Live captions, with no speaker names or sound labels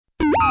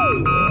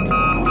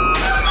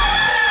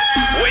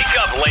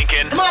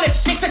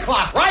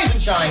o'clock. Rise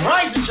and shine.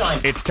 Rise and shine.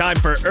 It's time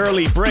for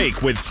Early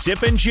Break with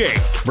Sip and Jake.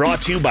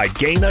 Brought to you by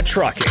Gaina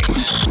Trucking.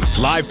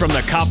 Live from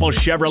the Coppel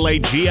Chevrolet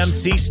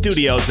GMC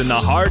studios in the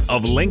heart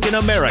of Lincoln,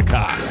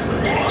 America.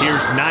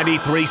 Here's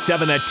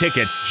 93.7 The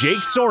Ticket's Jake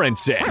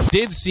Sorensen.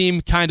 Did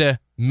seem kind of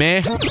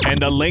meh. And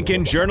the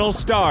Lincoln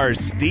Journal-Star's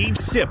Steve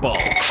Sipple.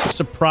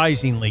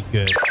 Surprisingly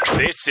good.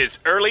 This is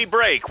Early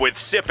Break with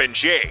Sip and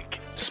Jake.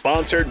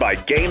 Sponsored by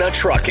Gaina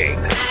Trucking.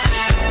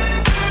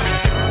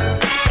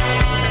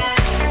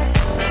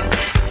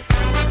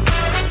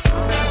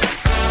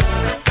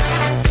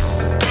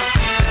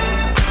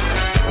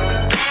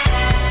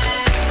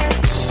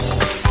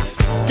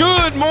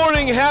 Good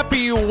morning,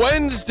 happy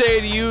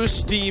Wednesday to you,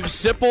 Steve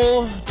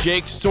Sipple,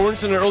 Jake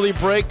Sorensen, Early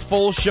Break,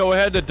 full show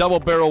ahead to Double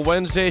Barrel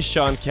Wednesday,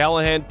 Sean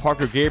Callahan,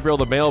 Parker Gabriel,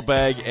 the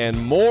mailbag,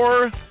 and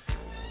more.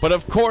 But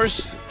of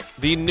course,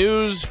 the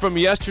news from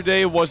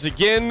yesterday was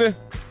again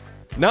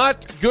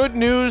not good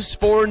news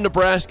for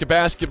Nebraska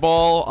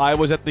basketball. I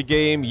was at the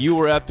game, you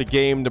were at the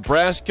game.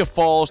 Nebraska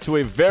falls to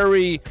a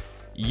very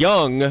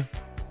young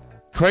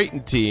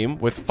Creighton team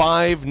with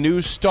 5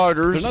 new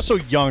starters. They're not so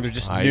young, they're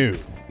just new.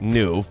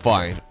 New,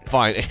 fine.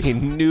 A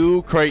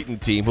new Creighton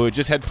team who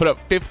just had put up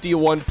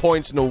 51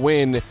 points in a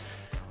win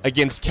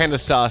against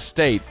Kennesaw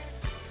State.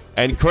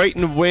 And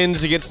Creighton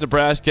wins against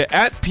Nebraska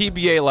at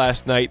PBA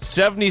last night,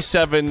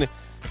 77-69.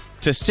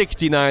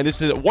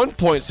 This is at one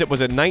point, it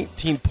was a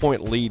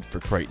 19-point lead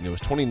for Creighton. It was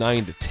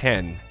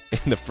 29-10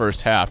 in the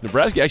first half.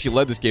 Nebraska actually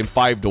led this game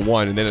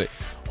 5-1, and then it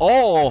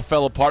all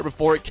fell apart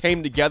before it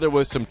came together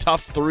with some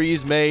tough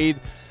threes made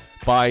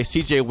by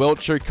C.J.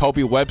 Wiltshire,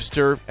 Kobe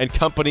Webster, and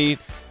company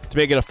to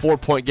make it a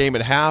 4-point game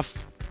at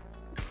half.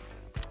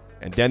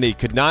 And then they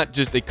could not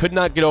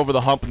get over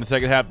the hump in the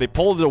second half. They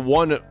pulled it to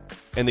 1,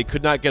 and they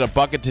could not get a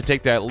bucket to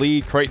take that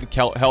lead. Creighton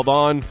held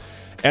on.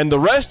 And the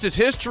rest is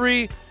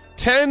history.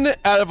 10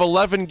 out of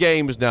 11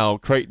 games now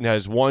Creighton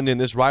has won in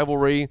this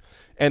rivalry.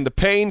 And the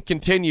pain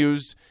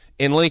continues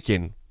in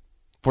Lincoln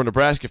for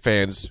Nebraska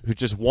fans who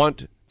just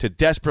want to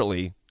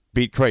desperately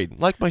beat Creighton,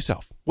 like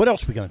myself. What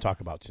else are we going to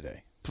talk about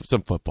today?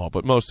 Some football,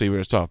 but mostly we're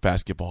going to talk about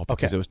basketball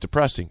because it was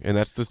depressing, and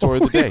that's the story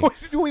of the day.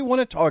 Do we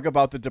want to talk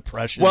about the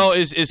depression? Well,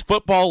 is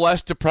football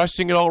less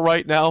depressing at all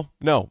right now?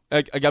 No.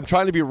 I'm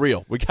trying to be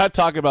real. We got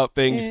to talk about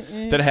things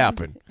that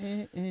happen.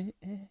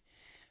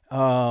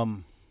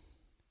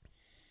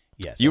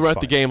 Yes. You were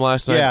at the game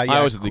last night? Yeah.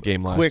 I was at the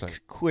game last night.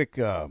 Quick,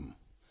 the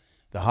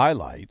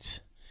highlights.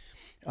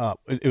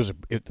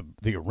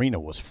 The arena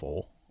was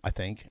full. I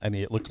think. I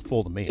mean, it looked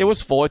full to me. It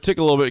was full. It took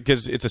a little bit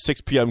because it's a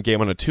 6 p.m. game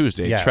on a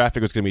Tuesday. Yeah.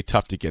 Traffic was going to be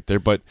tough to get there,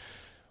 but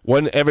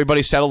when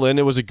everybody settled in,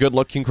 it was a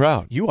good-looking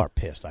crowd. You are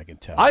pissed, I can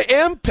tell.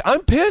 I'm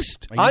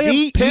pissed. I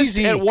am pissed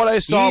at what I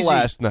saw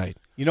last night.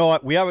 You know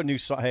what? We have a new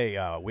song. Hey,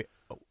 I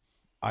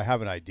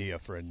have an idea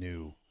for a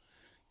new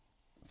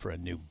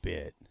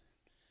bit.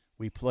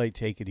 We play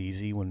 "Take It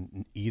Easy"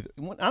 when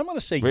I'm going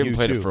to say we haven't you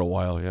played two, it for a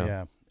while.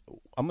 Yeah.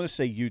 I'm going to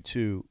say you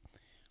two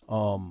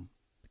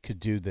could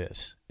do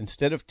this.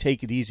 Instead of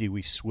 "Take It Easy,"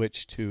 we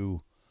switch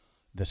to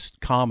the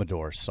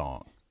Commodore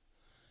song,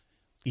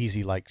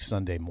 "Easy Like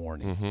Sunday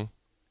Morning,"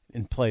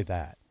 and play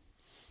that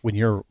when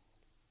you're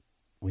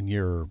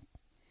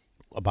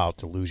about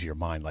to lose your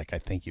mind, like I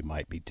think you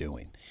might be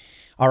doing.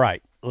 All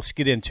right, let's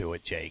get into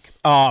it, Jake.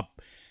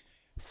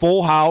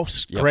 Full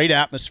house, great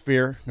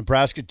atmosphere.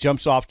 Nebraska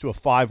jumps off to a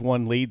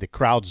 5-1 lead. The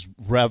crowd's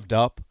revved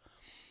up.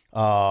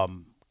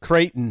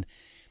 Creighton,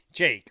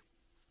 Jake.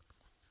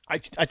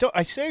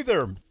 I say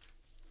they're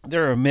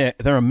a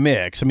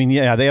mix. I mean,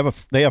 yeah, they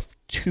have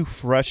 2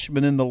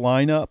 freshmen in the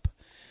lineup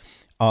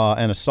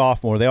and a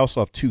sophomore. They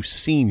also have 2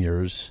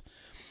 seniors,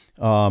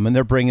 and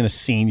they're bringing a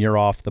senior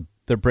off the.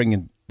 They're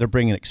bringing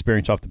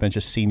experience off the bench,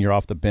 a senior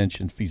off the bench,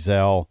 and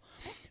Fizel.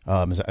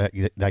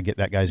 Did I get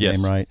that guy's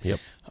name right? Yep.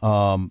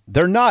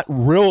 They're not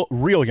real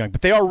young,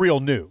 but they are real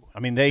new. I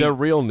mean, they're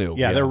real new.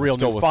 Yeah, they're real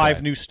new.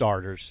 5 new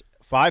starters.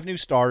 5 new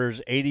starters.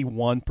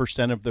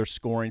 81% of their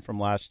scoring from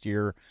last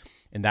year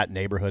in that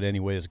neighborhood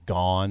anyway is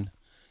gone.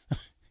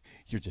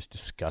 You're just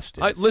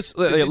disgusted. Look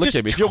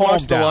at me. If you're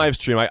watching the live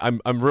stream,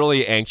 I'm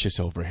really anxious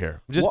over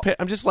here.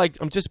 I'm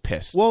just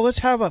pissed. Well, let's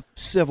have a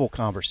civil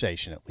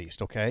conversation at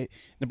least, okay?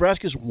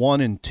 Nebraska's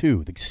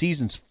 1-2. The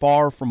season's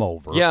far from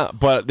over. Yeah,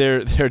 but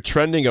they're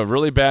trending a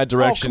really bad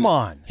direction. Oh, come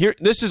on. Here,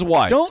 this is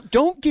why.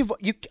 Don't give up.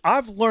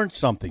 I've learned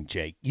something,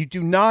 Jake. You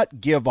do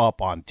not give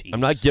up on teams. I'm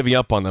not giving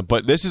up on them,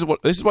 but this is what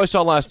I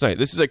saw last night.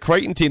 This is a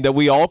Creighton team that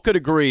we all could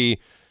agree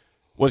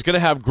was going to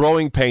have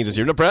growing pains this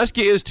year.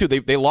 Nebraska is too.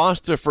 They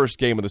lost their first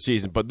game of the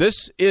season, but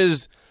this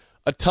is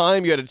a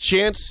time you had a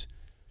chance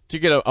to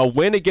get a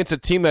win against a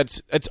team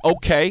that's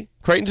okay.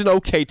 Creighton's an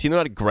okay team. They're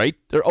not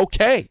great. They're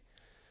okay.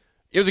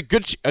 It was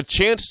a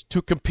chance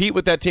to compete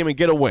with that team and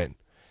get a win.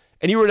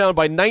 And you were down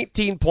by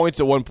 19 points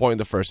at one point in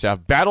the first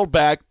half. Battled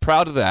back,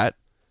 proud of that.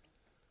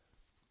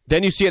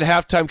 Then you see at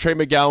halftime, Trey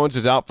McGowan's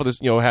is out for this.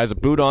 Has a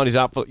boot on. He's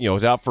out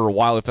for a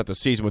while, if not the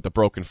season, with a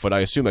broken foot. I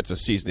assume that's a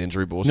season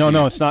injury, but we'll see.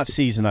 No, it's not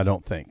season. I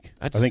don't think.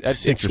 I think that's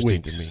 6 interesting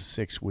weeks, to me.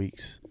 6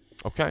 weeks.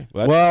 Okay.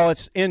 Well,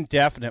 it's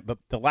indefinite. But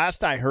the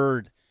last I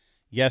heard,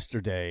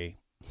 yesterday,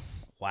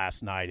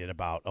 last night at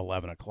about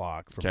 11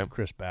 o'clock from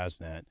Chris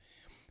Basnet,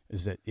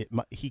 is that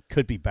he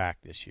could be back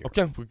this year.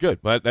 Okay, we're good.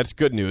 But that's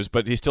good news.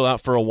 But he's still out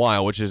for a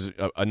while, which is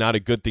not a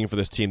good thing for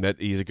this team. That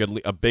he's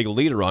a big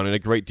leader on and a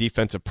great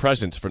defensive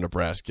presence for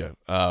Nebraska.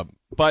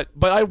 But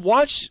I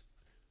watched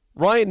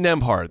Ryan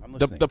Nembhard,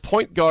 the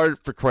point guard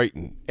for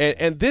Creighton,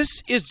 and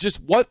this is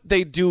just what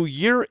they do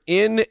year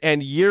in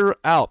and year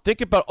out.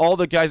 Think about all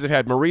the guys they've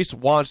had: Maurice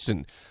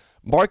Watson,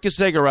 Marcus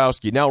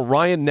Zagorowski, now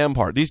Ryan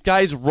Nembhard. These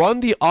guys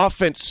run the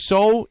offense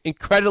so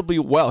incredibly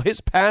well.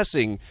 His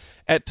passing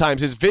at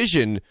times, his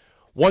vision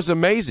was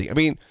amazing. I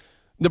mean,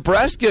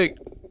 Nebraska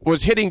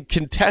was hitting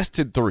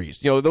contested threes.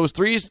 Those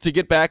threes to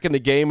get back in the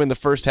game in the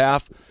first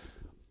half,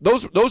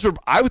 those were,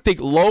 I would think,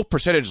 low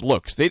percentage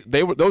looks.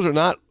 Those are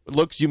not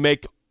looks you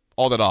make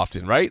all that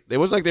often, right? It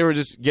wasn't like they were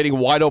just getting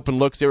wide open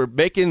looks. They were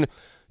making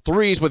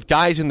threes with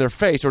guys in their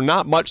face or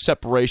not much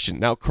separation.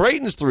 Now,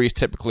 Creighton's threes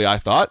typically, I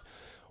thought,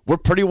 were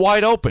pretty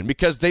wide open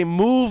because they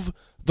move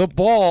the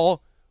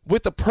ball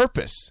with a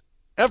purpose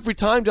every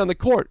time down the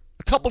court.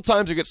 A couple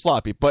times they get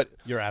sloppy, but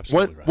you're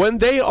absolutely right. When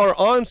they are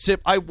on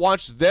SIP, I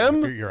watch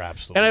them, you're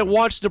absolutely and I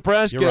watch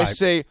Nebraska, and I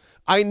say,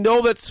 I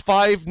know that's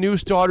 5 new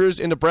starters,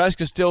 and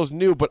Nebraska still is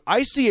new, but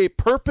I see a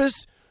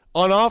purpose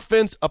on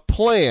offense, a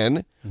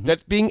plan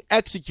that's being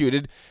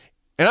executed,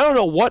 and I don't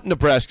know what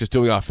Nebraska's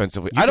doing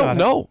offensively. I don't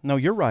know. No,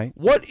 you're right.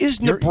 What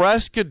is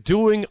Nebraska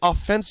doing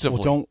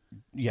offensively? Well,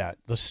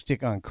 let's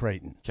stick on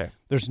Creighton. Okay.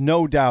 There's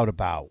no doubt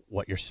about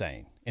what you're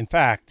saying. In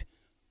fact,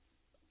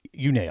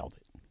 you nailed it.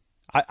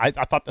 I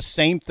thought the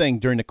same thing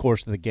during the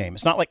course of the game.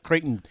 It's not like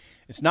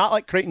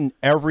Creighton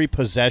every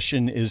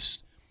possession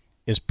is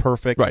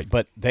perfect, right?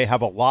 But they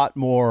have a lot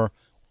more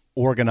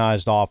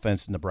organized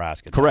offense than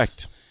Nebraska does.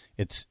 Correct.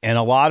 And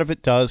a lot of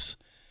it does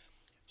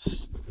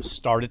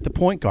start at the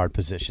point guard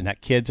position. That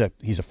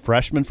he's a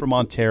freshman from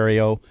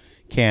Ontario,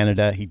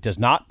 Canada. He does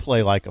not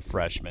play like a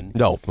freshman.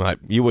 No,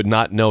 you would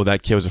not know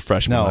that kid was a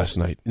freshman last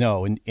night.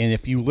 No, and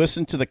if you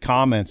listen to the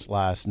comments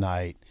last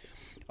night,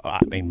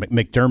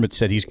 McDermott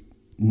said he's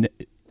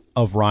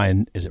of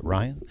Ryan. Is it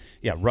Ryan?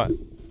 Yeah, Ryan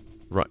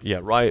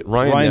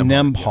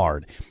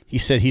Nembhard. Yeah. He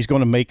said he's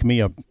going to make me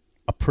a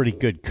pretty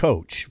good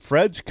coach.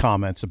 Fred's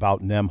comments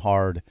about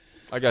Nembhard.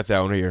 I got that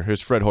one here.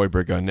 Here's Fred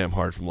Hoiberg on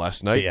Nembhard from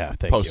last night. Yeah,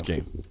 post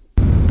game.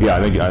 Yeah,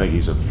 I think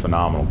he's a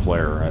phenomenal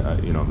player.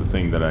 The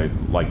thing that I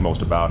like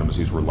most about him is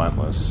he's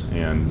relentless,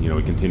 and he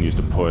continues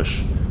to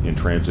push in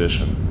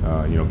transition.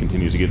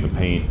 Continues to get in the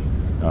paint.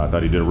 I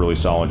thought he did a really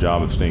solid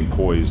job of staying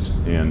poised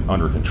and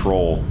under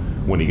control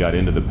when he got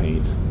into the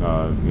paint.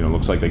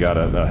 Looks like they got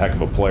a heck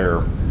of a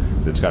player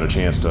that's got a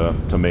chance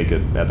to make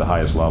it at the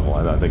highest level.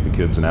 I think the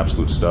kid's an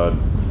absolute stud.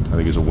 I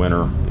think he's a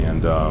winner,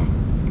 and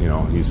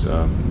he's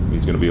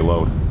going to be a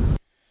load.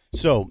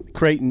 So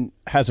Creighton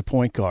has a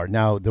point guard.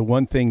 Now, the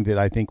one thing that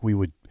I think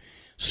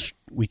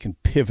we can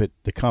pivot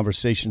the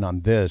conversation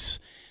on this,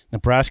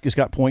 Nebraska's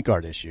got point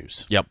guard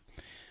issues. Yep.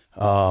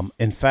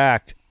 In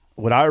fact,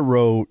 what I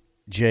wrote,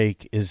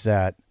 Jake, is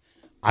that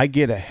I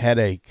get a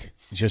headache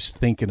just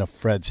thinking of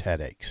Fred's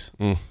headaches.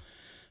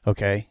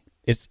 Okay?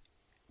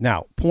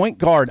 Now, point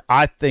guard,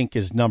 I think,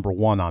 is number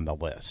 1 on the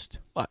list.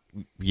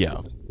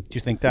 Yeah. Do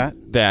you think that?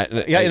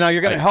 Yeah. Now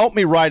you're going to help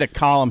me write a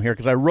column here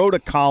because I wrote a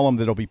column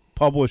that'll be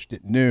published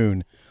at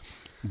noon,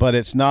 but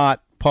it's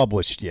not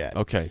published yet.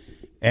 Okay.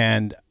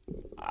 And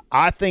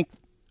I think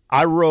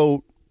I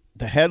wrote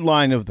the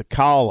headline of the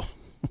column.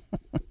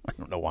 I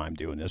don't know why I'm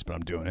doing this, but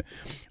I'm doing it.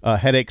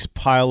 Headaches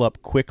pile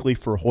up quickly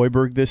for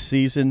Hoiberg this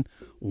season,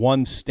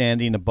 one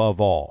standing above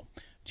all.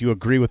 Do you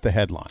agree with the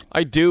headline?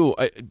 I do,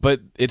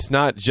 but it's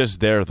not just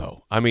there,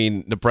 though. I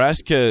mean,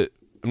 Nebraska,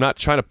 I'm not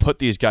trying to put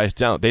these guys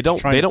down. They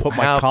don't put have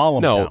my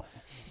column down.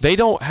 They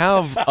don't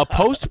have a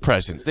post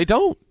presence. They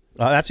don't.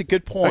 That's a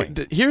good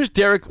point. Here's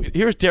Derek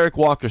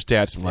Walker's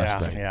stats from last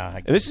night. Yeah,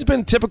 and this has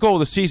been typical of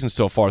the season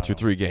so far through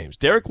 3 games.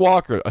 Derek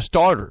Walker, a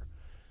starter,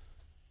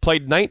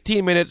 played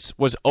 19 minutes,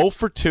 was 0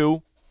 for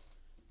 2,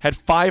 had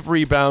 5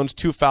 rebounds,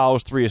 2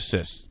 fouls, 3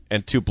 assists,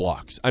 and 2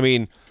 blocks. I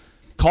mean,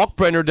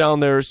 Kalkbrenner down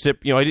there,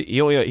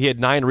 he had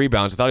 9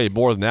 rebounds. I thought he had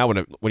more than that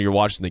when you're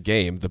watching the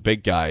game. The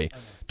big guy,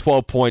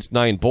 12 points,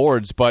 9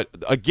 boards. But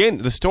again,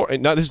 the story.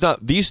 Now, this is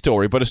not the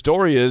story, but a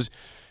story is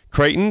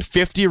Creighton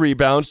 50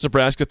 rebounds,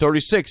 Nebraska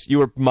 36. You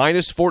were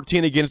minus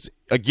 14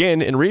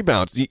 again in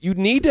rebounds. You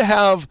need to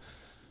have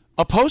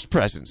a post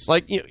presence,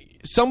 like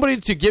somebody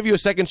to give you a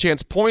second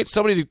chance point,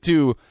 somebody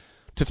to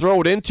throw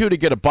it into to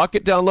get a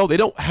bucket down low. They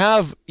don't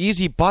have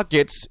easy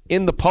buckets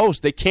in the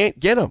post. They can't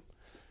get them.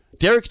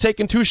 Derek's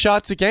taking 2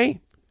 shots a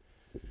game.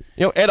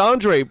 Ed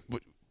Andre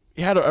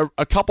had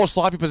a couple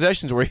sloppy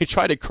possessions where he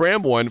tried to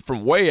cram one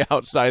from way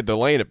outside the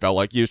lane. It felt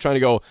like he was trying to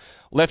go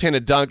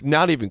left-handed dunk,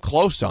 not even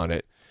close on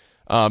it.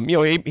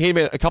 He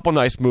made a couple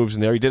nice moves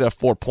in there. He did have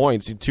 4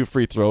 points, he had 2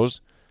 free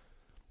throws.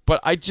 But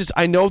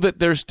I know that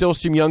there's still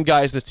some young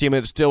guys in this team, and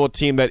it's still a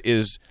team that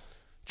is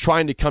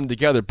trying to come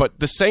together. But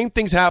the same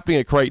thing's happening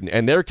at Creighton,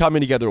 and they're coming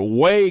together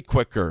way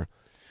quicker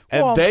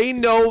And they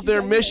know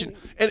their mission.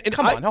 And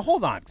Come on, now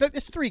hold on.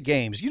 It's 3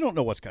 games. You don't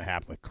know what's going to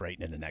happen with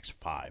Creighton in the next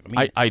 5.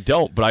 I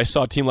don't, but I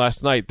saw a team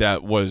last night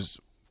that was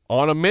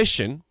on a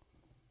mission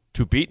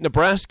to beat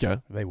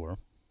Nebraska. They were.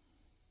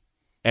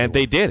 And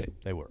they did it.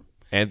 They were.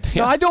 And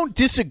No, I don't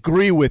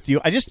disagree with you.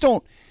 I just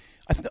don't.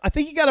 I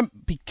think you got to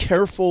be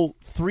careful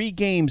 3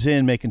 games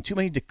in making too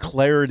many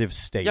declarative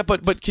statements. Yeah,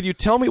 but can you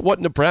tell me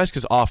what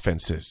Nebraska's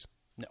offense is?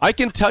 No. I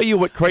can tell you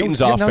what Creighton's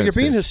offense is. No, you're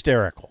being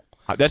hysterical.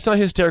 That's not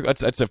hysterical.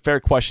 That's a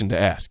fair question to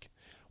ask.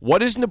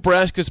 What is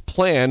Nebraska's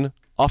plan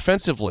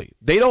offensively?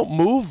 They don't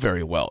move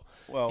very well.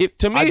 Well,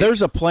 to me,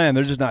 there's a plan.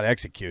 They're just not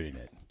executing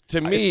it. To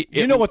me,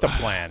 you know what the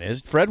plan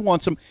is. Fred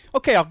wants them.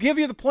 Okay, I'll give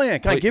you the plan.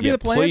 Can I give you the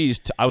plan? Please,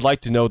 I would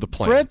like to know the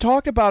plan. Fred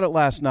talked about it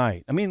last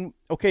night. I mean,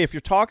 okay, if you're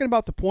talking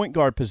about the point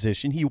guard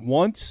position, he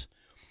wants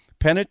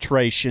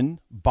penetration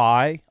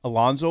by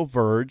Alonzo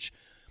Verge.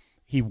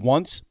 He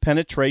wants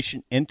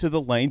penetration into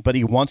the lane, but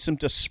he wants them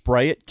to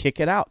spray it, kick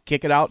it out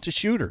to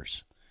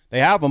shooters.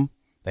 They have them.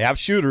 They have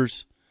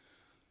shooters.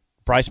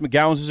 Bryce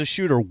McGowan's is a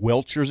shooter.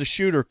 Wiltshire's a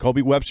shooter.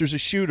 Kobe Webster's a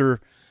shooter.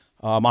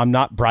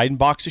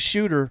 Breidenbach's a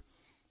shooter.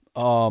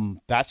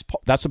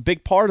 That's a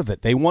big part of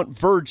it. They want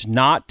Verge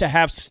not to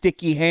have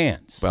sticky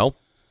hands. Well,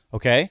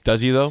 okay. Does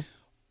he though?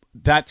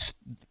 That's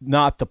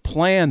not the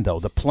plan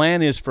though. The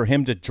plan is for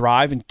him to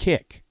drive and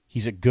kick.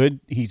 He's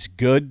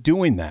good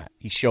doing that.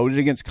 He showed it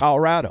against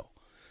Colorado.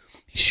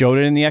 He showed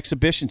it in the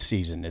exhibition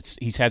season.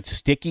 He's had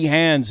sticky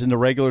hands in the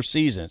regular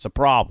season. It's a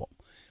problem.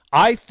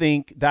 I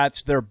think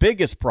that's their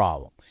biggest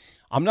problem.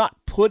 I'm not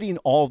putting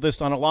all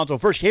this on Alonzo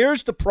Verge.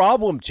 Here's the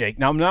problem, Jake.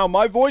 Now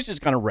my voice is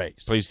going to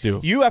raise. Please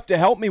do. You have to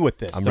help me with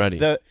this. I'm ready.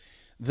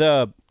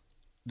 The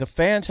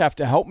fans have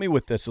to help me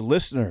with this, the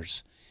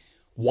listeners.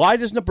 Why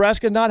does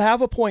Nebraska not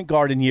have a point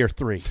guard in year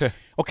 3?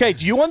 Okay,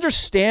 do you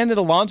understand that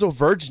Alonzo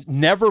Verge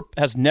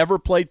has never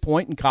played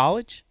point in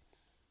college?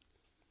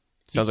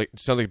 Sounds like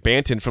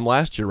Banton from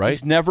last year, right?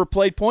 He's never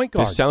played point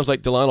guard. This sounds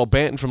like Delano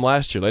Banton from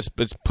last year. Let's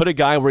put a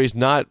guy where he's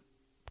not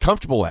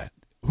comfortable at.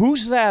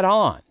 Who's that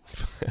on?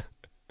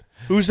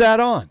 Who's that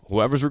on?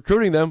 Whoever's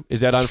recruiting them.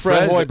 Is that on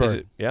Fred Fred?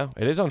 Hoiberg. Yeah,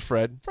 it is on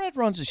Fred. Fred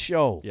runs a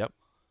show. Yep.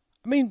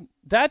 I mean,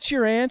 that's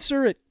your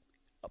answer at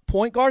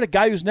point guard, a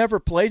guy who's never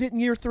played it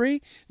in year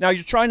 3? Now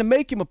you're trying to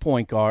make him a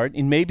point guard,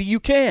 and maybe you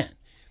can.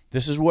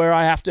 This is where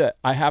I have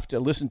to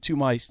listen to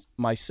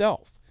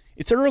myself.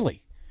 It's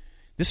early.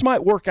 This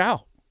might work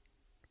out.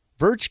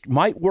 Verge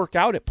might work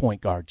out at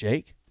point guard,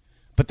 Jake.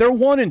 But they're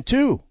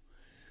 1-2.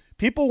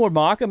 People were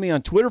mocking me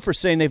on Twitter for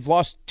saying they've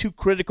lost 2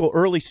 critical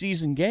early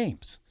season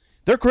games.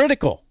 They're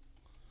critical.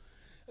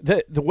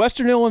 The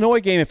Western Illinois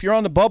game, if you're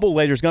on the bubble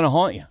later, is going to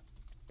haunt you,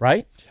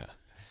 right? Yeah.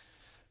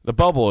 The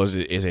bubble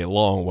is a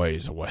long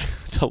ways away.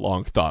 It's a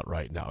long thought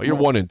right now. You're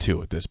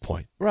 1-2 at this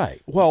point.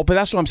 Right. Well, but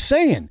that's what I'm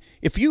saying.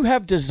 If you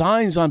have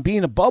designs on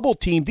being a bubble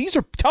team, these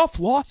are tough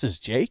losses,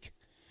 Jake.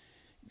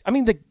 I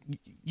mean,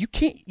 you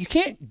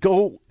can't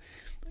go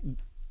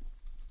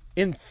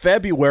in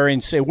February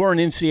and say we're an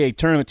NCAA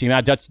tournament team.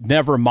 That's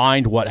never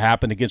mind what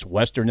happened against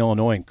Western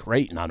Illinois and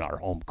Creighton on our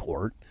home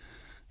court.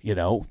 You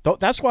know,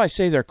 that's why I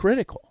say they're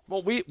critical.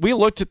 Well, we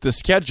looked at the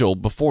schedule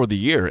before the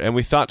year, and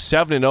we thought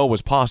 7-0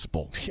 was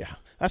possible. Yeah,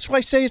 that's why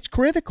I say it's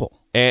critical.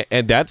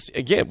 And that's,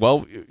 again,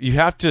 well, you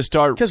have to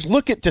start. Because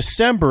look at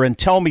December and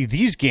tell me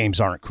these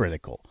games aren't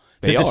critical.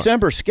 The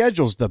December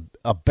schedule's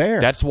a bear.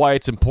 That's why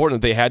it's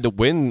important they had to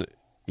win.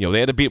 You know, they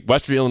had to beat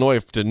Western Illinois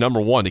to number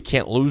 1. They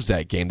can't lose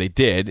that game. They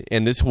did,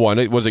 and this one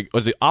it was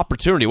an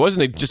opportunity. It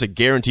wasn't just a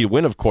guaranteed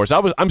win. Of course,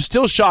 I'm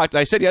still shocked.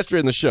 I said yesterday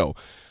in the show,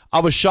 I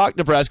was shocked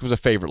Nebraska was a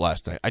favorite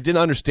last night. I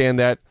didn't understand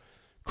that.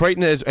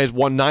 Creighton has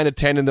won 9 of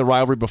 10 in the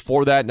rivalry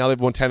before that. Now they've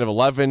won 10 of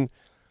 11.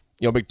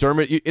 You know,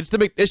 McDermott.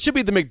 It should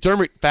be the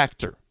McDermott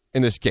factor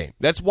in this game.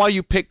 That's why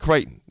you pick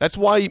Creighton. That's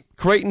why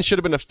Creighton should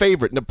have been a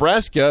favorite.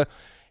 Nebraska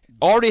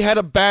already had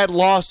a bad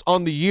loss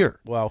on the year.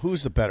 Well,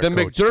 who's the better The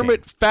coach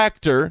McDermott team?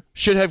 Factor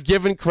should have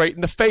given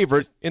Creighton the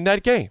favorite in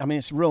that game. I mean,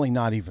 it's really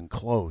not even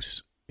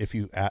close if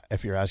you're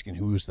asking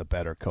who's the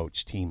better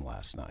coach team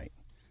last night.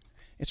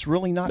 It's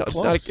really not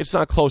close. It's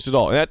not close at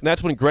all. And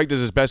that's when Greg does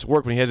his best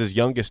work, when he has his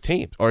youngest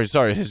teams,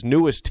 his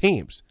newest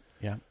teams.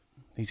 Yeah.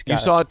 You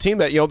saw a team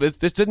that,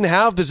 this didn't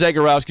have the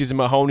Zagorowskis and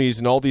Mahonies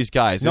and all these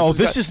guys.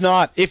 This is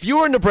not. If you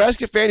are a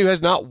Nebraska fan who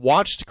has not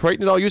watched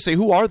Creighton at all, you say,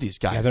 who are these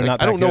guys? Yeah, they're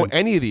not I don't know good.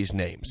 any of these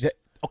names.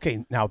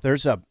 Okay, now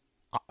there's I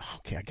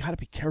got to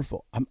be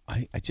careful.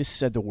 I just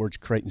said the words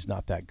Creighton's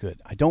not that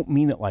good. I don't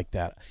mean it like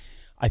that.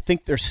 I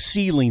think their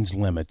ceiling's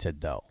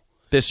limited, though.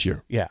 This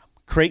year. Yeah.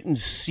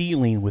 Creighton's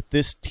ceiling with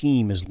this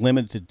team is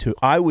limited to,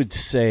 I would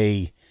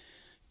say,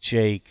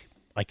 Jake,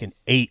 like an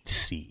 8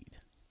 seed.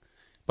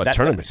 But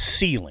tournament. That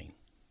ceiling.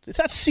 It's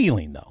that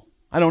ceiling, though.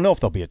 I don't know if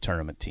they'll be a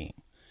tournament team.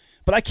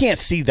 But I can't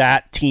see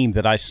that team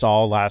that I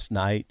saw last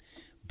night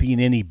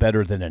being any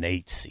better than an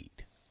 8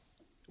 seed.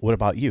 What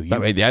about you?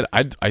 I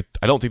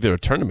don't think they're a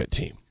tournament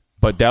team.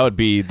 But that would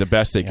be the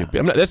best they could be.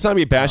 That's not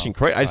me bashing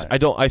Creighton.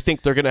 Right. I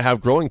think they're going to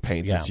have growing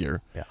pains this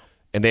year. Yeah.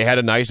 And they had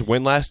a nice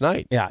win last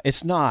night. Yeah,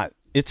 it's not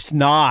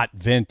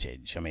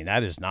vintage. I mean,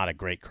 that is not a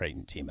great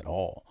Creighton team at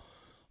all.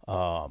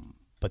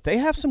 But they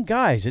have some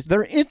guys.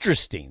 They're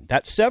interesting.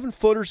 That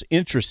 7-footer's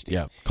interesting.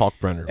 Yeah,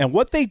 Kalkbrenner. And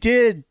what they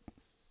did,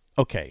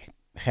 okay,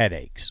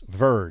 headaches.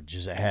 Verge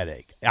is a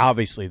headache.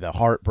 Obviously, the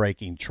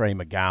heartbreaking Trey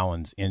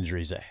McGowan's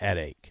injury is a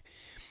headache.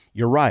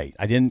 You're right.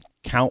 I didn't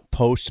count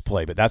post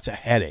play, but that's a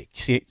headache.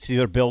 See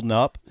they're building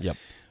up? Yep.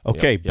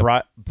 Okay,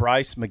 Yep.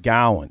 Bryce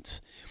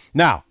McGowan's.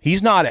 Now,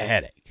 he's not a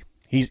headache.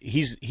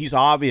 He's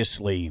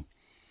obviously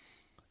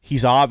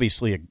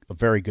a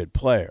very good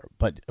player,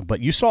 but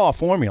you saw a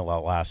formula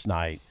last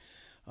night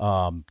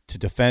to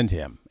defend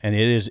him, and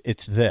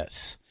it's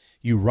this: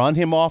 you run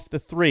him off the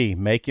 3,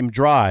 make him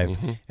drive,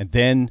 and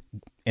then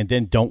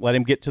don't let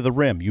him get to the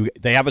rim.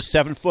 They have a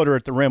 7-footer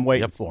at the rim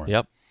waiting for him.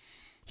 Yep.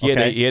 He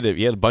had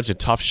a bunch of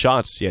tough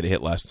shots he had to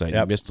hit last night.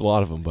 Yep. He missed a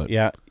lot of them, but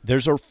yeah,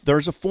 there's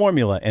a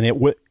formula, and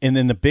and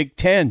in the Big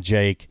Ten,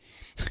 Jake,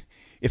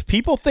 if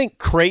people think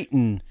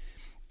Creighton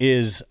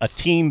is a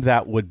team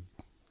that would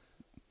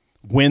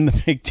win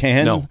the Big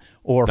Ten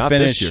or not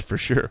finish this year for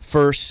sure,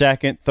 first,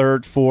 second,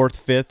 third, fourth,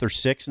 fifth, or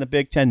sixth in the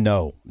Big Ten,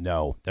 no,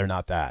 they're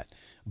not that.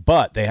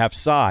 But they have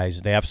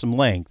size, they have some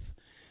length,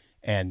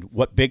 and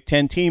what Big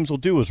Ten teams will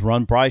do is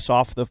run Bryce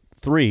off the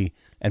 3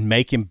 and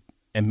make him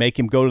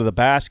go to the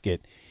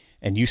basket.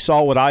 And you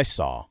saw what I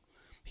saw.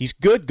 He's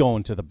good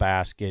going to the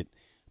basket,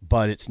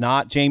 but it's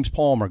not James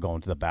Palmer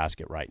going to the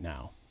basket right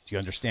now. Do you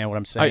understand what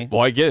I'm saying?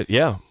 I get it.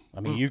 Yeah. I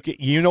mean,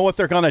 you know what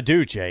they're going to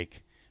do,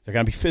 Jake. They're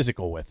going to be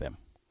physical with him.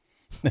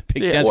 The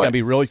Big Ten's going to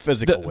be really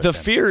physical with him. The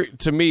fear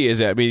to me is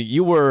that, I mean,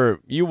 you were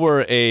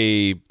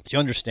a. Do you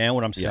understand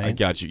what I'm saying? Yeah, I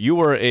got you. You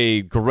were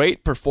a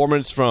great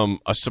performance from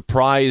a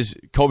surprise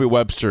Kobe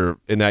Webster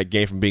in that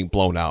game from being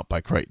blown out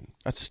by Creighton.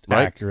 That's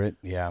right? accurate.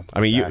 Yeah.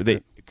 I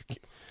mean,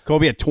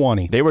 Kobe had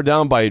 20. They were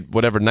down by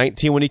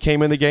 19 when he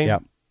came in the game.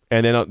 Yep.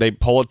 And then they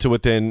pull it to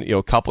within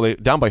a couple.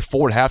 Down by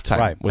 4 at halftime.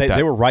 Right.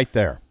 They were right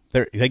there.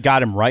 They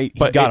got him right.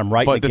 He got him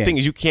right. But in the game. thing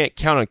is, you can't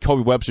count on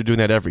Kobe Webster doing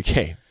that every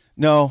game.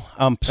 No,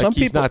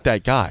 he's not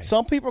that guy.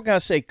 Some people are going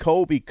to say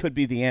Kobe could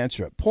be the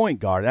answer at point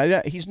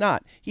guard. He's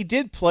not. He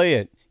did play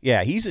it.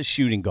 Yeah, he's a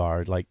shooting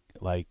guard, like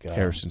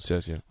Harrison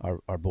says. Yeah,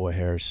 our boy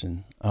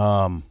Harrison,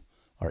 our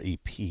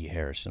EP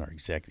Harrison, our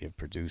executive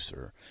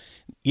producer.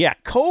 Yeah,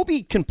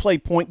 Kobe can play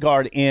point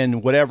guard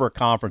in whatever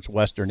conference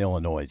Western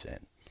Illinois is in.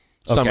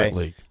 Okay? Summit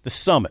League. The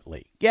Summit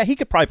League. Yeah, he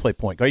could probably play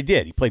point guard. He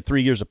did. He played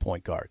 3 years of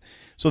point guard.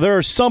 So there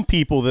are some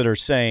people that are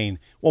saying,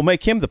 well,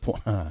 make him the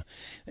point.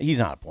 He's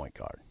not a point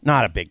guard.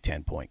 Not a Big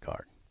Ten point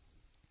guard.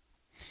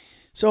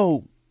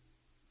 So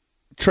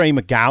Trey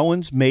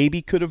McGowan's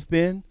maybe could have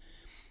been.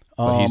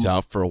 But he's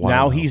out for a while.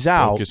 Now he's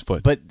out. Broke his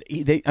foot. But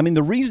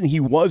the reason he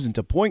wasn't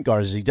a point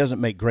guard is he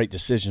doesn't make great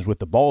decisions with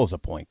the ball as a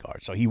point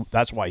guard. So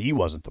that's why he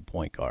wasn't the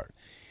point guard.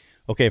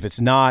 Okay, if it's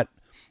not.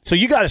 So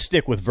you got to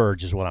stick with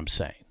Verge is what I'm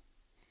saying.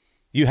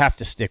 You have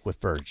to stick with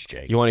Verge,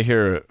 Jake. You want to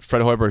hear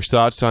Fred Hoiberg's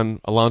thoughts on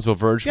Alonzo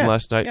Verge from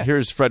last night? Yeah.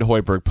 Here's Fred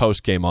Hoiberg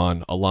post-game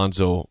on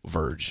Alonzo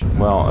Verge.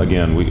 Well,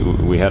 again,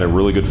 we had a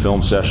really good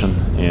film session,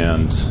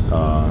 and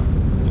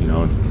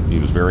he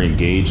was very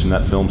engaged in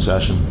that film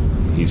session.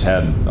 He's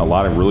had a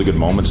lot of really good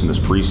moments in this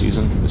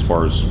preseason. As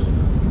far as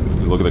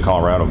you look at the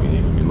Colorado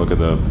game, I mean, look at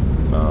the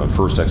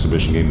first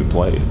exhibition game we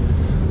played.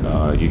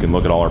 You can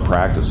look at all our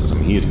practices. I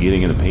mean, he is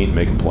getting in the paint and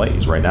making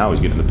plays. Right now, he's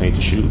getting in the paint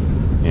to shoot.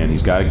 And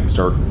he's got to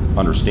start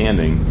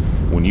understanding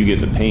when you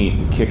get in the paint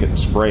and kick it and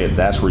spray it,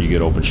 that's where you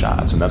get open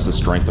shots. And that's the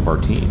strength of our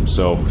team.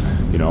 So,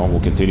 we'll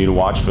continue to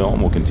watch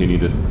film. We'll continue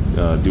to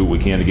do what we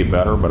can to get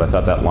better. But I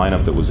thought that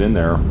lineup that was in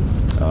there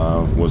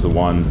was the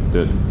one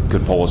that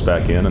could pull us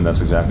back in, and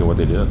that's exactly what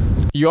they did.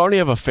 You already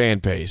have a fan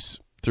base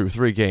through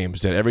 3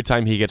 games that every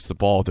time he gets the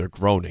ball, they're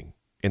groaning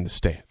in the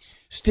stands.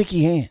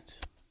 Sticky hands.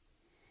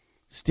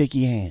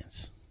 Sticky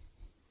hands.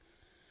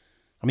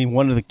 I mean,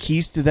 one of the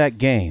keys to that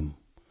game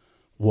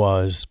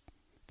was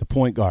the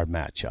point guard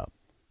matchup.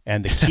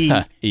 And the key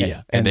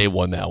and they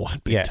won that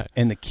one big time.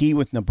 And the key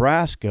with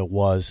Nebraska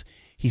was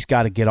he's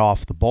got to get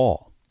off the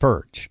ball.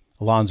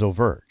 Alonzo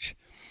Verge.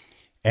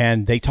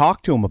 And they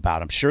talked to him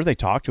about it. I'm sure they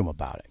talked to him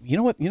about it. You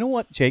know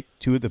what, Jake,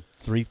 2 of the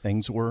 3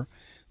 things were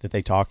that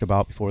they talked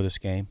about before this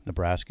game,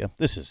 Nebraska?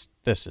 This is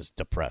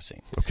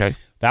depressing. Okay.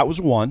 That was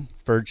one.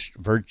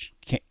 Verge,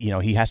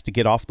 he has to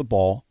get off the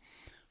ball.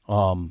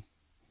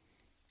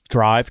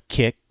 Drive,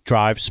 kick,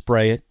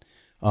 spray it.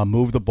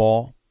 Move the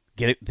ball,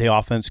 get the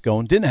offense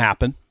going. Didn't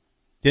happen.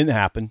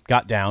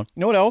 Got down. You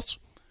know what else?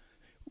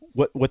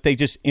 What they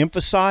just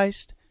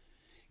emphasized?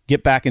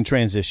 Get back in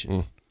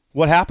transition.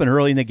 What happened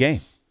early in the game?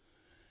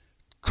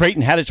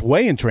 Creighton had its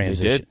way in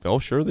transition. They did. Oh,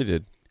 sure they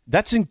did.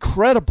 That's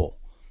incredible.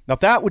 Now,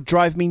 that would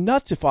drive me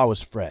nuts if I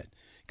was Fred,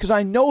 because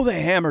I know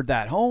they hammered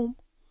that home.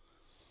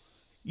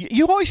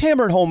 You always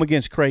hammer it home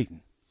against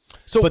Creighton.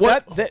 So,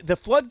 but the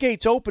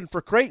floodgates open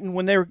for Creighton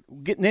when they're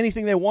getting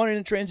anything they wanted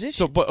in transition.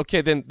 So, but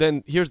okay,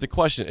 then here's the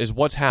question: is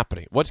what's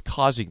happening? What's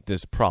causing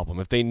this problem?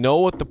 If they know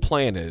what the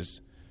plan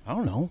is, I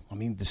don't know. I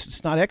mean,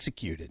 it's not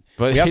executed.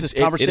 But we have this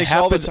conversation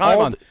all the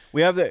time.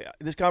 We have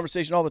this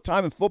conversation all the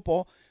time in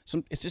football.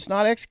 It's just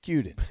not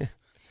executed.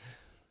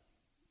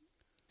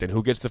 then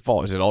who gets the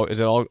fault? Is it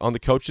all on the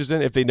coaches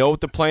then? If they know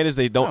what the plan is,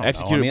 they don't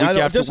execute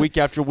it week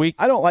after week?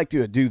 I don't like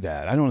to do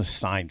that. I don't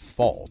assign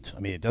fault. I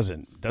mean, it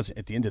doesn't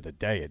at the end of the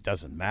day, it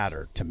doesn't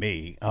matter to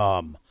me.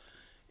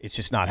 It's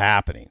just not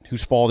happening.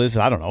 Whose fault is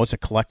it? I don't know. It's a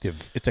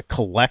collective. It's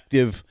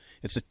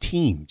a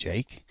team,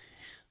 Jake.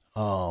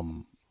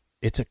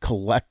 It's a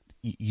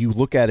you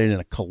look at it in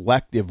a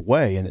collective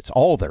way, and it's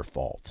all their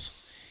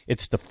faults.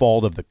 It's the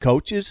fault of the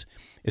coaches.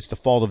 It's the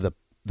fault of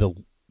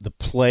the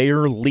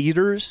player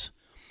leaders.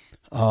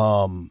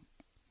 And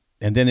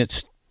then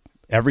it's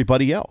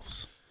everybody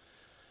else.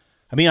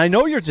 I mean, I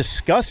know you're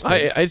disgusted.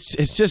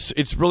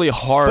 It's really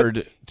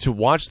hard to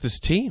watch this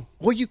team.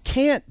 Well, you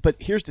can't. But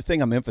here's the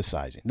thing I'm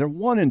emphasizing: they're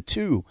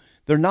 1-2.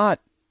 They're not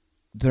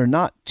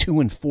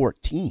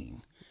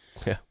 2-14.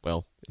 Yeah,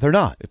 well, they're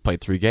not. They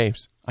played 3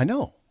 games. I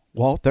know.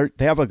 Well,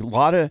 they have a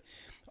lot of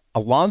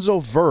Alonzo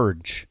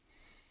Verge.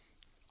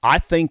 I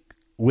think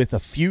with a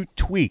few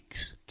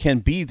tweaks can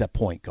be the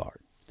point guard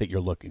that you're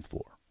looking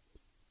for.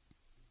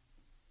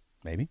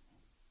 Maybe.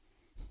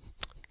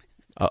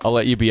 I'll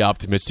let you be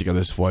optimistic on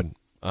this one.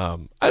 I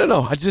don't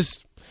know. I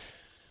just,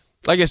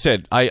 like I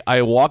said,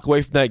 I walk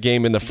away from that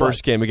game in the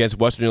first game against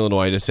Western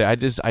Illinois to say I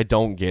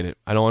don't get it.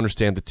 I don't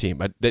understand the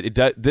team.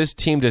 This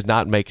team does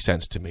not make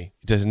sense to me.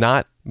 It does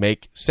not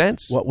make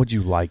sense. What would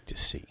you like to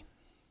see?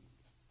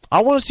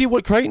 I want to see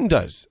what Creighton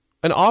does.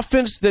 An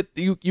offense that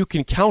you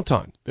can count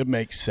on. It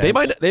makes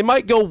sense. They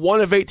might go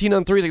 1 of 18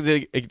 on threes like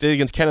they did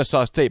against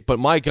Kennesaw State, but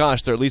my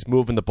gosh, they're at least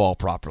moving the ball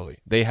properly.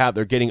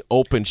 They're getting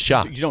open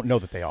shots. You don't know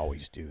that they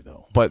always do,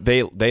 though. But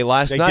they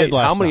last night.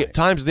 How many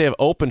times did they have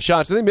open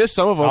shots? And they missed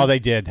some of them. Oh, they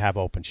did have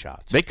open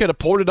shots. They could have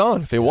poured it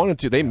on if they wanted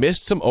to. They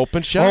missed some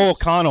open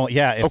shots. O'Connell,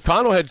 yeah.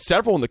 O'Connell had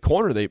several in the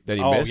corner that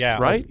he missed,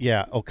 right?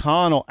 Yeah,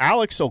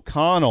 Alex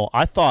O'Connell,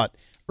 I thought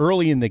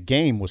early in the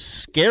game was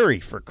scary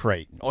for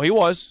Creighton. Oh, he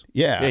was.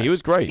 Yeah, he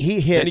was great.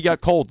 Then he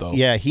got cold, though.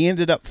 Yeah, he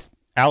ended up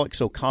 –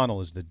 Alex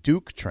O'Connell is the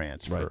Duke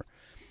transfer. Right.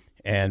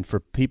 And for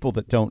people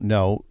that don't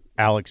know,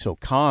 Alex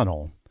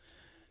O'Connell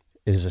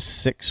is a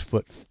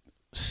 6'6",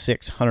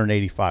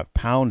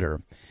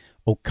 185-pounder.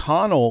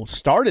 O'Connell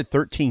started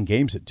 13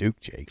 games at Duke,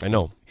 Jake. I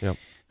know, yeah.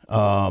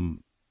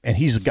 And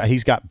he's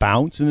got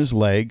bounce in his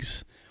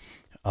legs.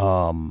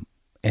 And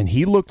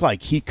he looked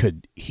like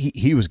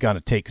he was going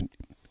to take –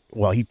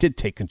 well, he did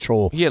take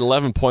control. He had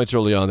 11 points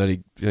early on,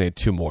 then he had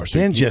 2 more, so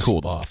he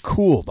cooled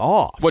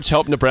off. Which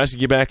helped Nebraska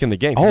get back in the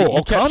game.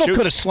 O'Connell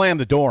could have slammed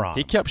the door on him.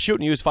 He kept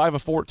shooting. He was 5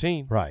 of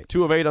 14. Right.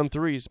 2 of 8 on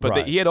threes.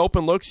 But he had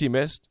open looks he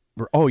missed.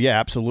 Oh, yeah,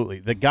 absolutely.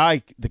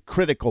 The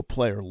critical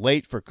player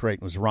late for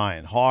Creighton was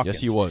Ryan Hawkins.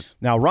 Yes, he was.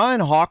 Now,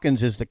 Ryan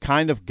Hawkins is the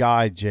kind of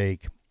guy,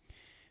 Jake,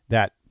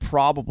 that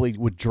probably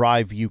would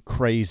drive you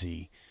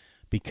crazy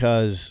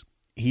because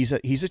he's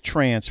a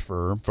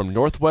transfer. From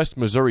Northwest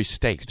Missouri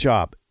State. Good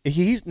job.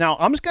 Now,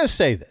 I'm just going to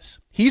say this.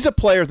 He's a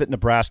player that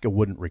Nebraska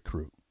wouldn't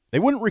recruit. They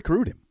wouldn't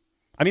recruit him.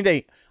 I mean,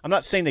 I'm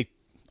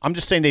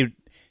just saying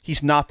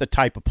he's not the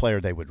type of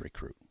player they would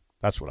recruit.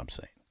 That's what I'm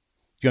saying.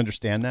 Do you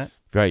understand that?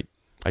 Right.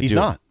 He's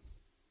not.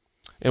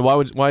 And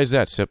why is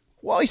that, Sip?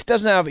 Well, he's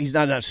not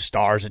enough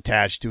stars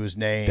attached to his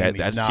name.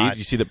 You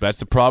see that's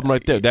the problem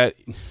right there. That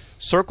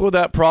circle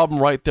that problem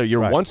right there.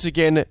 You're once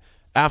again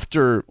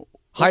after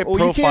high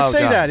profile guys. You can't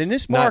say that. In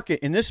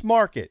this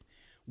market,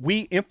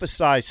 we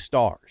emphasize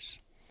stars.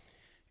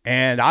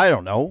 And I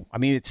don't know. I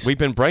mean, we've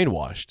been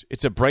brainwashed.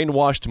 It's a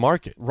brainwashed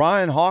market.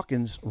 Ryan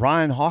Hawkins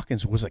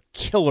was a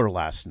killer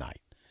last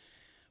night.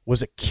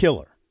 Was a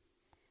killer.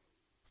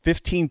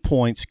 15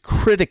 points,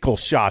 critical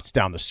shots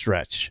down the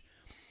stretch.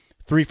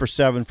 3 for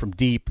 7 from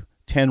deep,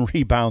 10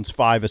 rebounds,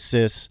 5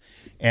 assists,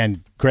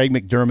 and Greg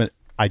McDermott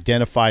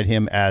identified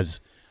him as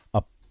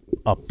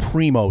a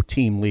primo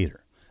team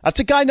leader. That's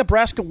a guy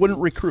Nebraska wouldn't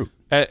recruit.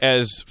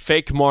 As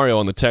Fake Mario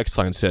on the text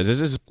line says, this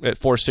is at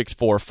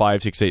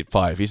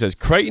 464-5685. He says,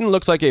 Creighton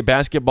looks like a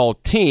basketball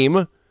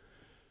team.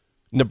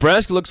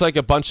 Nebraska looks like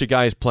a bunch of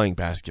guys playing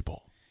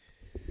basketball.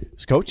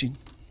 It's coaching.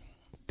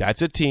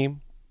 That's a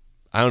team.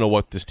 I don't know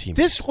what this team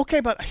is. Okay,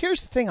 but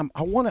here's the thing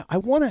I want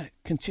to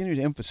continue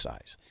to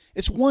emphasize.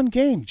 It's one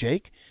game,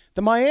 Jake.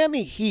 The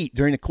Miami Heat,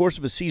 during the course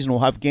of a season, will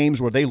have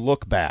games where they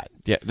look bad.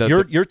 Yeah,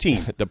 your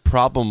team. The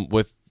problem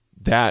with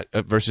that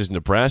versus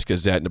Nebraska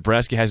is that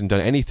Nebraska hasn't done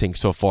anything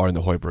so far in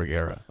the Hoiberg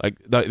era. Like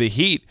the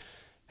Heat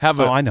have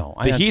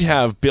Heat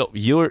have built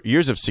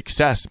years of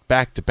success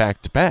back to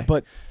back to back.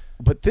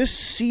 But this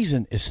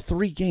season is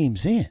 3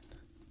 games in.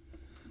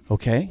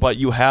 Okay. But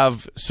you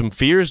have some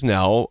fears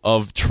now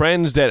of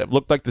trends that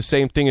look like the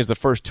same thing as the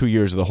first 2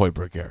 years of the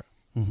Hoiberg era.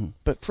 Mm-hmm.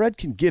 But Fred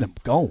can get them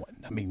going.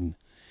 I mean,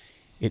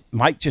 it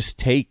might just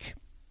take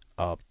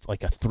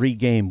like a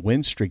 3-game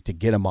win streak to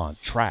get them on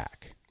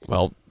track.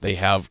 Well, they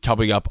have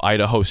coming up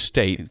Idaho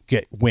State.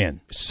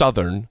 Win.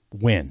 Southern.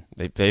 Win.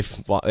 They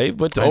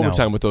went to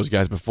overtime with those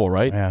guys before,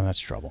 right? Yeah, that's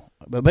trouble.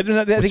 But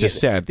which is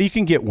sad. You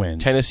can get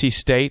wins. Tennessee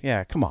State.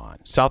 Yeah, come on.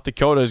 South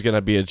Dakota is going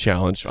to be a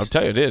challenge. I'll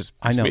tell you, it is.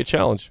 It's going to be a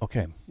challenge.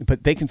 Okay,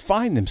 but they can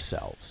find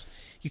themselves.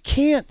 You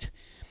can't.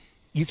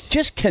 You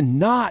just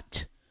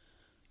cannot.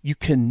 You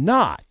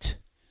cannot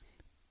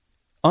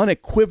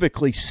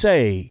unequivocally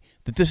say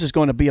that this is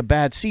going to be a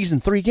bad season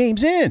 3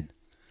 games in.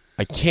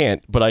 I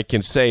can't, but I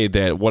can say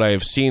that what I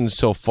have seen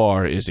so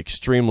far is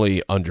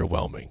extremely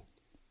underwhelming.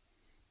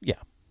 Yeah.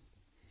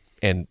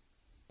 And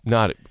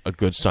not a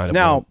good sign of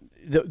now.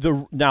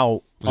 what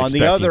Now, on the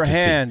expecting other to see.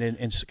 hand,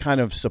 and kind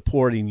of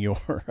supporting your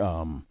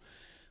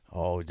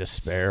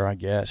despair, I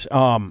guess.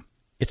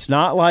 It's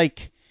not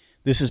like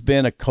this has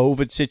been a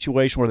COVID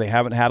situation where they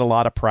haven't had a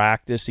lot of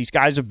practice. These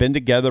guys have been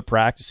together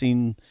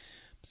practicing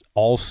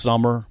all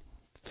summer,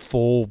 a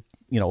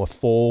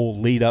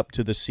full lead up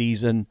to the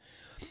season.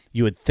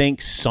 You would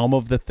think some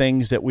of the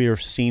things that we are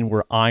seeing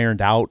were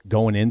ironed out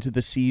going into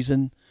the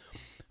season.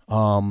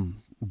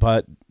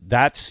 But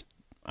that's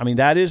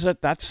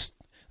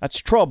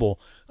trouble.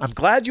 I'm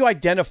glad you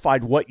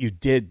identified what you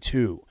did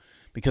too,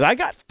 because I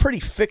got pretty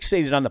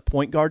fixated on the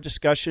point guard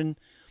discussion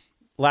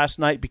last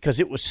night because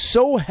it was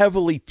so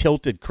heavily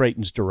tilted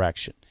Creighton's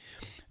direction.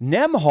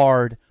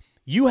 Nembhard,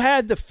 you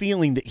had the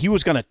feeling that he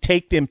was going to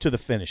take them to the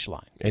finish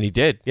line. And he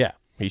did. Yeah.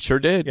 He sure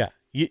did. Yeah.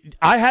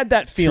 I had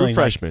that feeling. True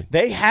freshman.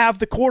 They have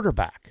the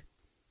quarterback.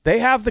 They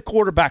have the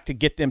quarterback to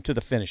get them to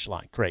the finish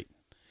line. Creighton.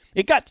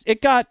 It got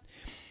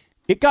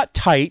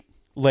tight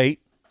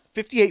late,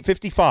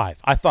 58-55.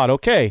 I thought,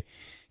 okay,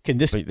 They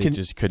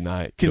just could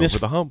not go over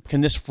the hump.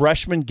 Can this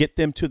freshman get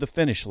them to the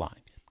finish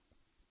line?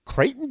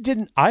 Creighton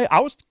didn't. I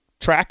was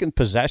tracking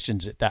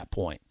possessions at that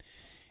point,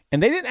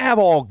 and they didn't have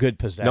all good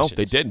possessions. No,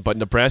 they didn't. But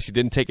Nebraska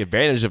didn't take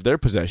advantage of their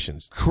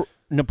possessions.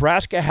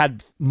 Nebraska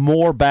had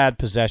more bad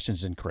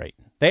possessions than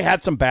Creighton. They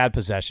had some bad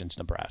possessions,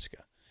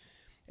 Nebraska,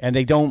 and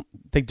they don't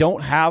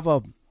have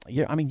a.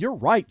 I mean, you're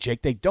right,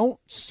 Jake. They don't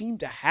seem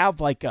to have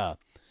like a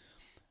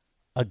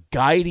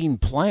guiding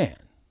plan.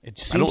 It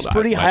seems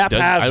pretty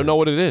haphazard. I don't know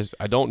what it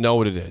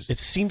is. It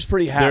seems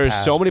pretty haphazard. There are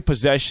so many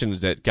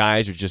possessions that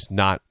guys are just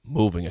not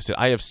moving. I said,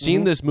 I have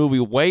seen this movie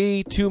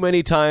way too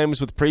many times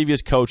with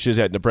previous coaches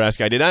at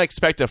Nebraska. I did not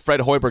expect a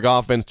Fred Hoiberg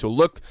offense to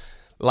look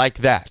like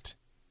that,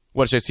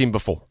 which I've seen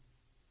before,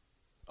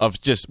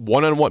 of just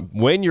one-on-one.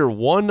 When you're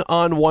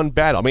one-on-one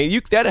battle. I mean,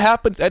 that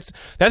happens. That's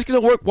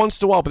going to work once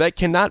in a while, but that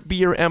cannot be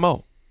your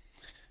MO.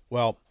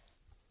 Well,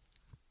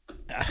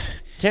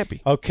 can't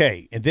be.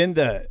 Okay, and then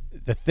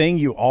the thing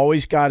you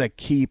always got to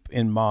keep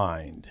in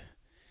mind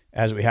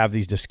as we have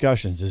these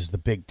discussions is the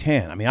Big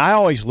Ten. I mean, I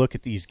always look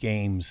at these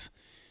games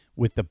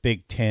with the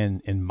Big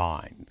Ten in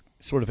mind,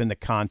 sort of in the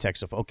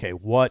context of, okay,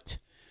 what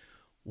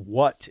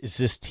is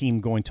this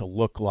team going to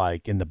look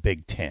like in the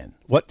Big Ten?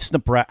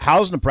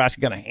 How's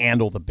Nebraska going to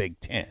handle the Big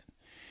Ten?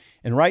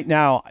 And right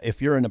now,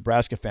 if you're a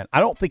Nebraska fan, I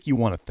don't think you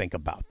want to think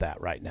about that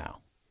right now.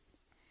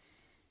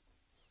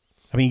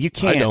 I mean, you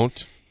can't. I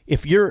don't.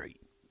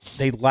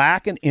 They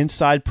lack an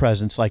inside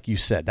presence, like you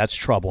said. That's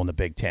trouble in the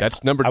Big Ten.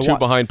 That's number 2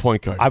 behind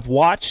point guard. I've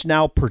watched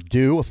now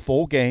Purdue, a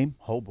full game.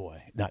 Oh,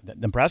 boy.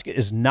 Nebraska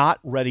is not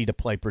ready to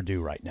play Purdue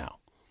right now.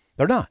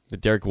 They're not. The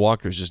Derek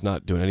Walker's just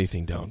not doing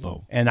anything down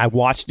low. And I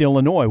watched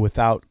Illinois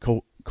without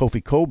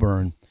Kofi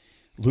Coburn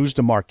lose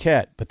to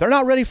Marquette, but they're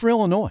not ready for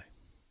Illinois.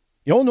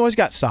 Illinois'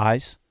 got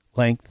size,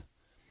 length.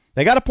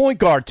 They got a point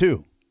guard,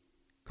 too.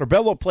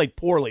 Corbello played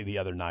poorly the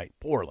other night.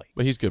 Poorly.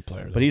 But he's a good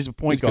player. But he's a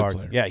point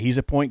guard. Yeah, he's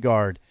a point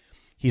guard.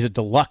 He's a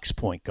deluxe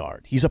point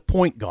guard. He's a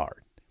point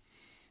guard.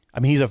 I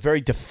mean, he's a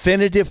very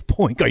definitive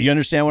point guard. You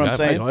understand what I'm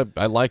saying?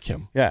 I like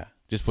him. Yeah.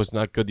 Just was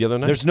not good the other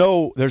night.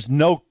 There's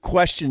no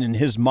question in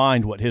his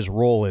mind what his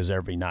role is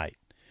every night.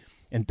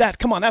 And that's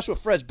what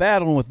Fred's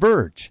battling with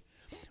Verge.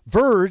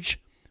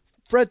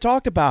 Fred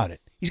talked about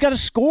it. He's got a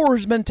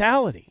scorer's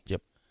mentality.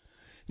 Yep.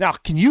 Now,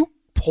 can you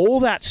pull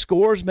that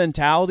scorer's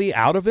mentality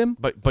out of him?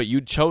 But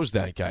you chose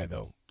that guy,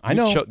 though. I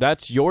know.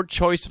 That's your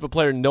choice of a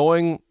player,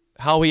 knowing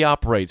how he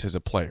operates as a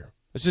player.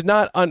 This is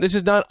not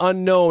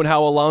unknown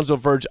how Alonzo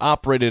Verge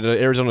operated at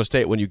Arizona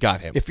State when you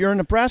got him. If you're a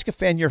Nebraska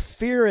fan, your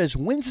fear is,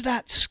 when's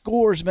that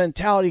scorer's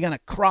mentality going to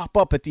crop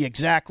up at the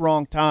exact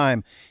wrong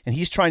time, and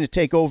he's trying to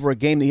take over a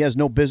game that he has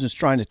no business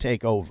trying to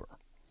take over?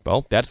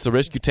 Well, that's the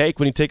risk you take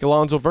when you take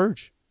Alonzo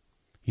Verge.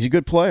 He's a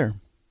good player,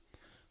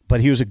 but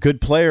he was a good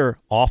player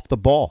off the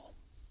ball.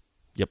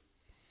 Yep.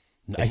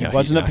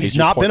 He's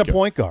not been a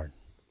point guard.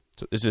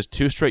 So this is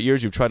 2 straight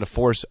years you've tried to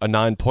force a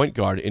non-point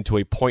guard into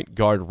a point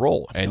guard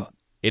role, and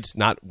it's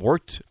not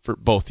worked for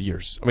both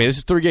years. I mean, this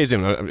is 3 games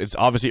in. It's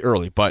obviously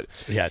early, but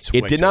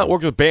it did not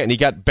work with Ben. He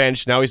got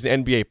benched. Now he's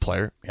an NBA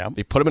player. Yeah.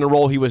 They put him in a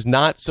role he was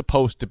not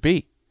supposed to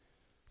be.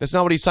 That's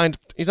not what he signed.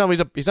 He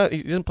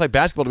doesn't play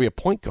basketball to be a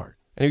point guard,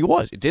 and he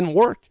was. It didn't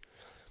work.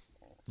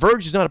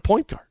 Verge is not a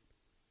point guard.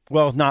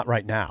 Well, not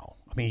right now.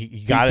 I mean,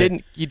 he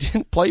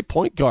didn't play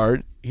point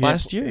guard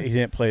last year. He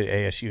didn't play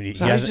at ASU. He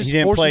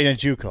didn't play in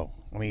JUCO.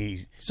 I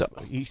mean,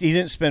 he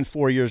didn't spend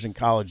 4 years in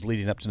college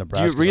leading up to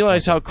Nebraska. Do you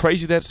realize how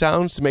crazy that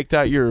sounds to make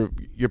that your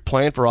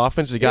plan for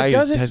offense? The guy who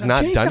has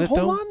not done it,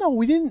 though? Hold on, though.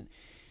 We didn't.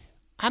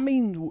 I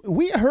mean,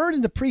 we heard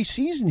in the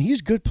preseason he's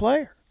a good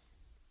player.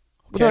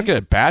 Okay? We're not going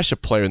to bash a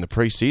player in the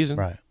preseason.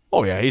 Right.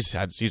 Oh, yeah, he's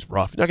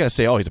rough. You're not going to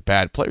say, he's a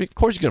bad player. Of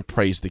course you're going to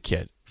praise the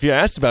kid. If you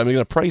asked about him, you're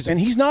going to praise him. And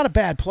he's not a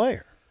bad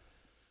player.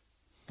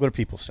 What are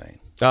people saying?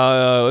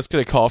 Let's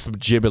get a call from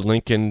Jim in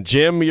Lincoln.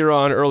 Jim, you're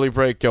on early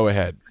break. Go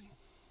ahead.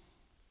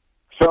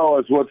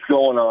 Fellas, what's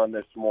going on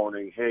this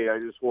morning? Hey, I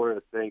just wanted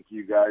to thank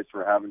you guys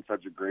for having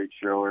such a great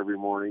show every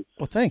morning.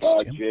 Well, thanks,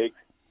 Jim. Jake,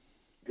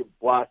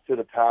 blast to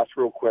the past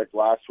real quick.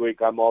 Last week,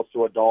 I'm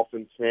also a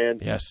Dolphins fan.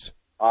 Yes.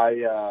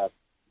 I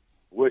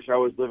wish I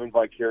was living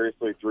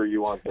vicariously through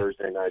you on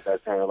Thursday night.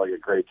 That sounded like a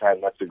great time.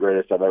 That's the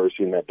greatest I've ever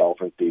seen that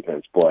Dolphins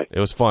defense play. It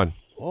was fun.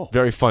 Whoa.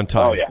 Very fun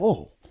time. Oh, yeah.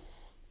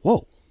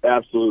 Whoa.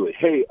 Absolutely.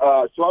 Hey, so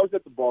I was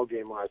at the ball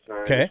game last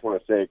night. Okay. I just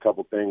want to say a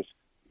couple things.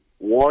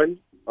 One,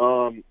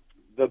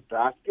 the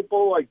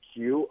basketball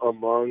IQ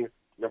among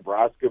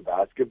Nebraska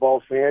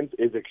basketball fans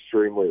is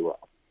extremely low.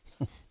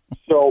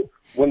 So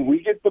when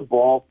we get the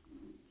ball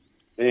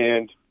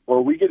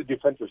or we get a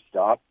defensive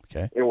stop,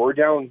 Okay. and we're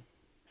down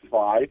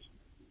 5,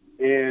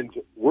 and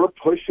we're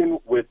pushing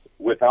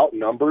without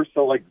numbers,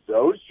 so like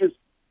Zoe's just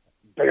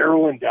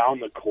barreling down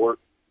the court,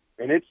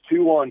 and it's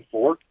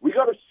 2-on-4, we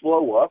got to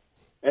slow up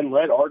and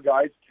let our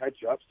guys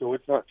catch up so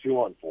it's not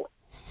 2-on-4.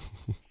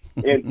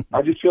 And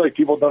I just feel like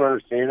people don't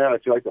understand that. I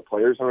feel like the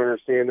players don't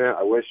understand that.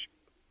 I wish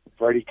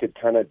Freddie could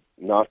kind of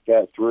knock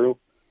that through.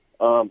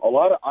 A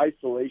lot of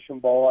isolation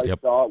ball I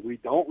saw. We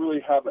don't really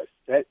have a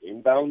set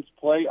inbounds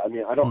play. I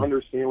mean, I don't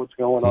understand what's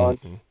going on.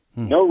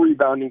 No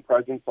rebounding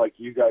presence like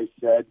you guys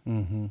said.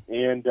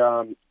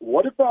 And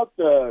what about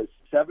the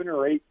 7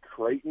 or 8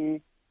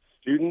 Creighton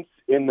students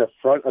in the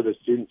front of the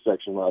student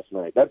section last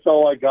night? That's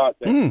all I got.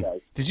 Thanks,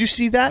 guys. Did you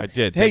see that? I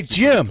did. Hey, Thank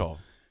you for the Jim. call.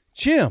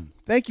 Jim,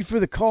 thank you for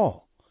the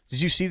call.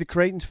 Did you see the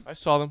Creighton? I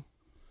saw them.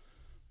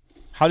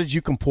 How did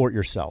you comport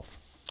yourself?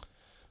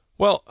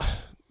 Well,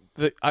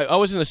 I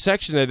was in a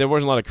section that there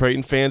wasn't a lot of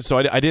Creighton fans, so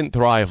I didn't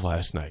thrive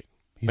last night.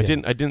 I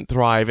didn't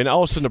thrive, and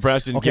also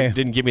Nebraska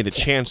didn't give me the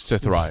chance to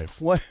thrive.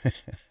 What?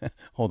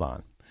 Hold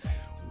on.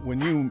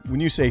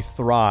 When you say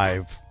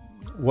thrive,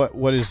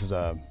 what is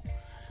the?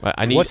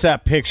 What's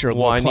that picture?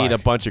 Well, look I need like?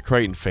 a bunch of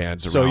Creighton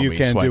fans So around you me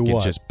can so I do can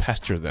what? just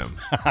pester them.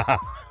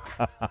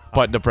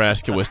 But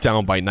Nebraska was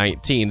down by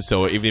 19,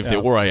 so even if they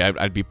were,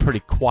 I'd be pretty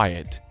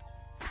quiet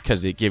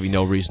because they give you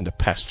no reason to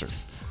pester.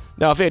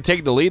 Now, if they had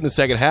taken the lead in the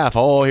second half,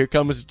 here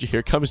comes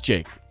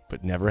Jake.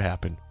 But never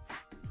happened.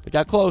 They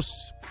got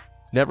close.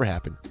 Never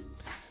happened.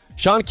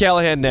 Sean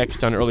Callahan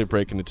next on Early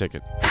Break in the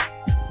Ticket.